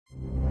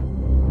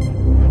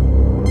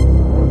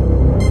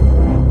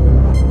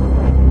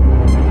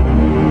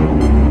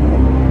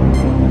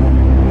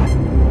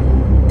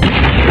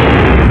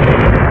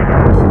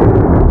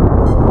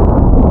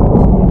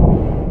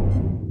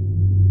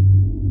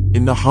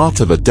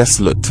heart of a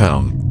desolate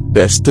town,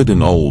 there stood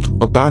an old,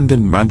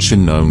 abandoned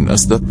mansion known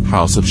as the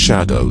House of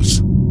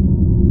Shadows.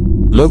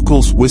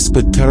 Locals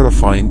whispered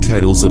terrifying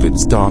tales of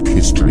its dark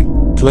history,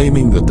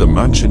 claiming that the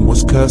mansion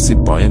was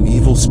cursed by an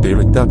evil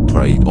spirit that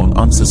preyed on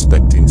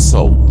unsuspecting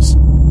souls.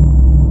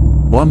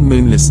 One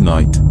moonless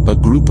night, a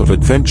group of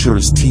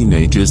adventurous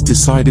teenagers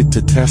decided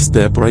to test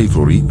their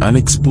bravery and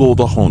explore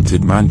the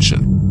haunted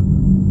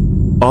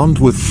mansion. Armed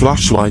with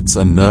flashlights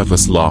and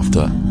nervous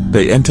laughter,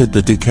 they entered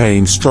the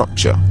decaying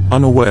structure,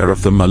 unaware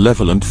of the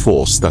malevolent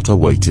force that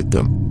awaited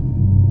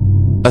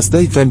them. As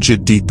they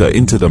ventured deeper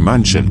into the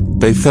mansion,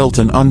 they felt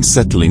an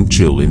unsettling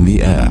chill in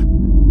the air.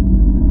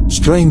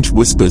 Strange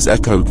whispers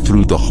echoed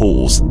through the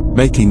halls,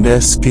 making their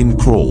skin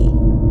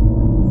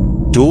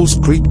crawl. Doors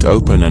creaked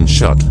open and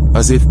shut,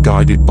 as if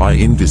guided by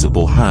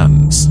invisible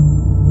hands.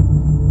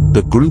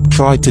 The group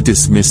tried to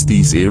dismiss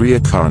these eerie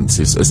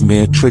occurrences as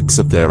mere tricks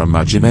of their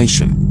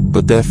imagination,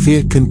 but their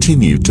fear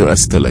continued to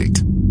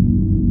escalate.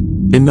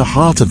 In the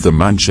heart of the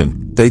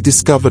mansion, they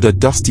discovered a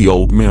dusty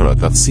old mirror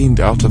that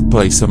seemed out of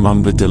place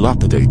among the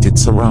dilapidated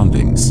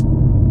surroundings.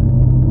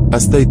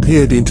 As they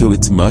peered into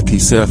its murky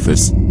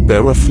surface,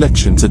 their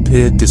reflections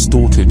appeared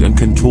distorted and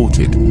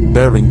contorted,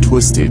 bearing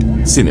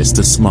twisted,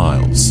 sinister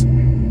smiles.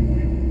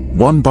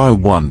 One by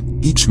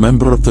one, each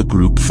member of the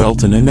group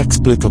felt an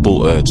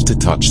inexplicable urge to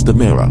touch the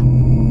mirror.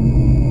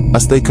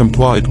 As they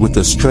complied with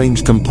the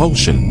strange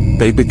compulsion,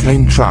 they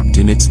became trapped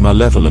in its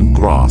malevolent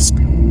grasp.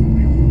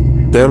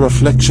 Their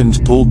reflections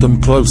pulled them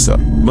closer,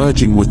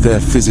 merging with their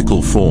physical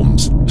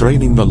forms,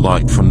 draining the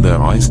light from their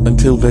eyes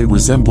until they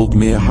resembled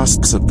mere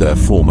husks of their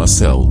former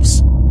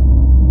selves.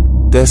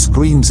 Their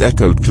screams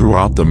echoed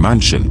throughout the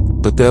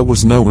mansion, but there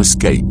was no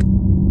escape.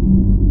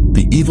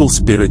 The evil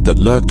spirit that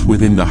lurked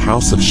within the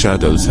House of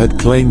Shadows had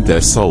claimed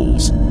their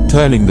souls,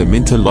 turning them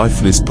into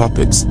lifeless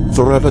puppets,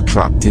 forever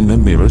trapped in the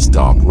mirror's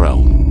dark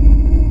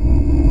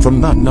realm. From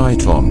that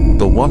night on,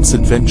 the once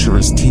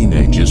adventurous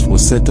teenagers were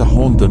said to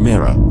haunt the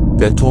mirror,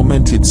 their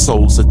tormented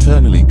souls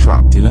eternally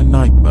trapped in a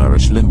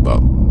nightmarish limbo.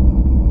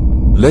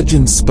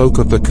 Legends spoke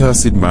of the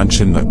cursed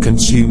mansion that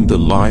consumed the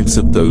lives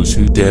of those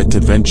who dared to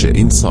venture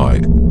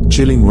inside, a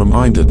chilling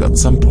reminder that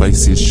some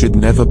places should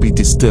never be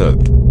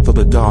disturbed, for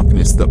the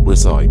darkness that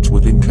resides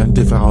within can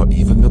devour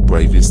even the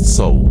bravest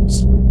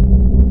souls.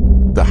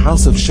 The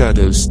House of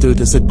Shadows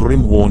stood as a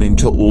grim warning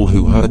to all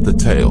who heard the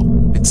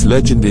tale, its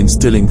legend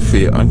instilling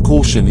fear and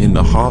caution in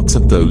the hearts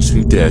of those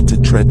who dared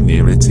to tread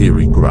near its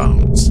eerie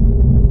grounds.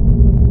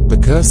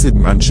 The cursed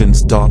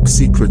mansion's dark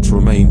secrets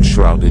remain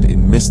shrouded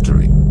in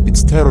mystery,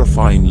 its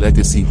terrifying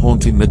legacy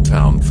haunting the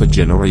town for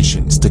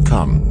generations to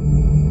come.